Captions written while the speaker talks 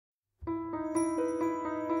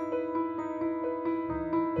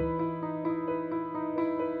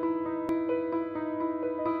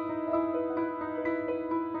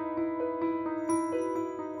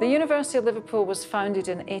The University of Liverpool was founded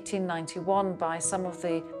in 1891 by some of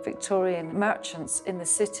the Victorian merchants in the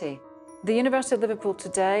city. The University of Liverpool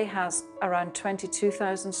today has around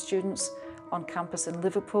 22,000 students on campus in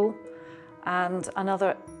Liverpool and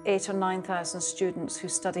another 8,000 or 9,000 students who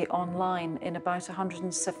study online in about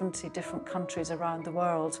 170 different countries around the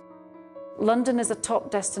world. London is a top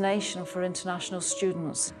destination for international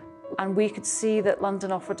students, and we could see that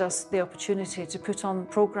London offered us the opportunity to put on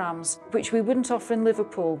programmes which we wouldn't offer in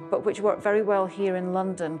Liverpool, but which work very well here in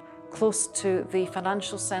London, close to the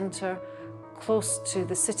financial centre, close to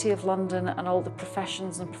the City of London and all the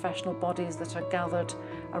professions and professional bodies that are gathered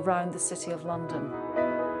around the City of London.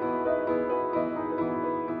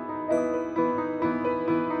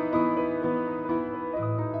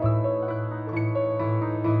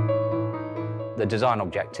 The design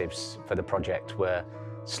objectives for the project were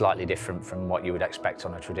slightly different from what you would expect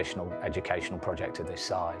on a traditional educational project of this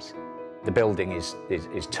size. The building is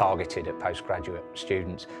targeted at postgraduate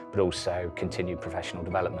students, but also continued professional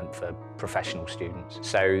development for professional students.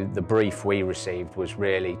 So the brief we received was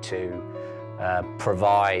really to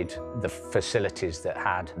provide the facilities that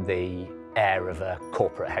had the air of a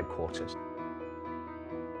corporate headquarters.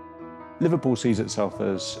 Liverpool sees itself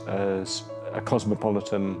as a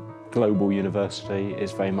cosmopolitan global university.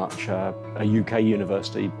 It's very much a UK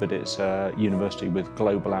university, but it's a university with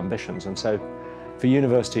global ambitions. And so for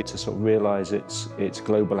university to sort of realise its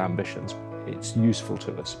global ambitions, it's useful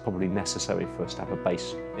to us, probably necessary for us to have a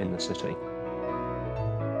base in the city.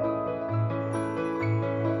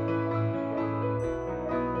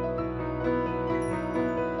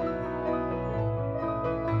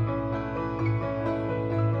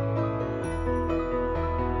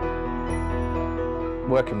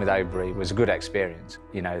 Working with Overbury was a good experience.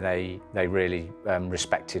 You know, they really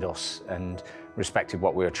respected us and respected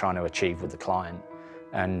what we were trying to achieve with the client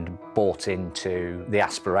and bought into the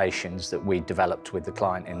aspirations that we developed with the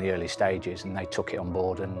client in the early stages, and they took it on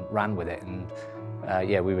board and ran with it. And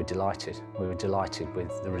yeah, we were delighted. We were delighted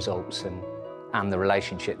with the results and the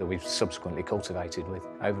relationship that we've subsequently cultivated with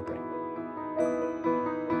Overbury.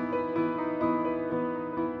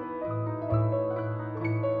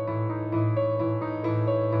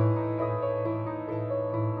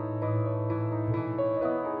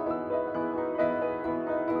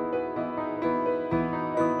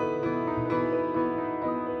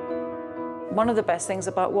 One of the best things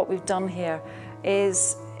about what we've done here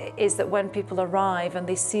is that when people arrive and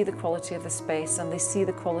they see the quality of the space and they see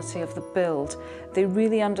the quality of the build, they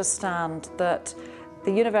really understand that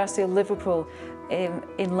the University of Liverpool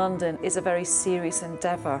in London is a very serious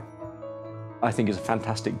endeavour. I think it's a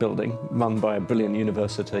fantastic building run by a brilliant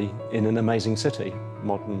university in an amazing city.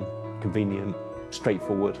 Modern, convenient,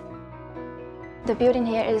 straightforward. The building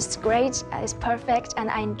here is great, it's perfect,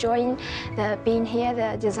 and I enjoy being here.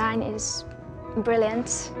 The design is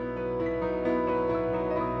brilliant.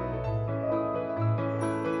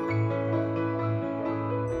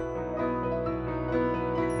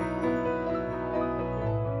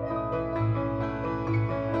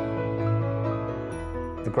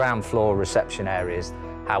 The ground floor reception areas,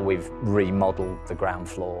 how we've remodelled the ground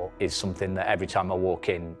floor, is something that every time I walk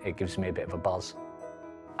in, it gives me a bit of a buzz.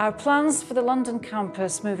 Our plans for the London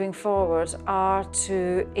campus moving forward are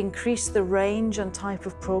to increase the range and type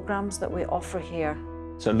of programmes that we offer here.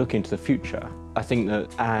 So looking to the future, I think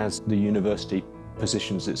that as the university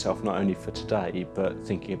positions itself not only for today, but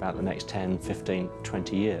thinking about the next 10, 15,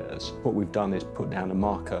 20 years, what we've done is put down a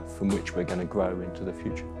marker from which we're going to grow into the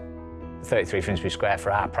future. 33 Finsbury Square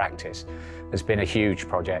for our practice has been a huge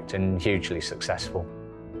project and hugely successful.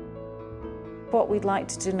 What we'd like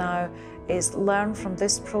to do now is learn from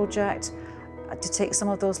this project, to take some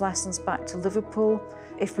of those lessons back to Liverpool.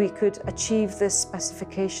 If we could achieve this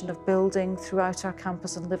specification of building throughout our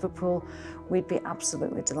campus in Liverpool, we'd be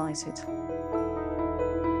absolutely delighted.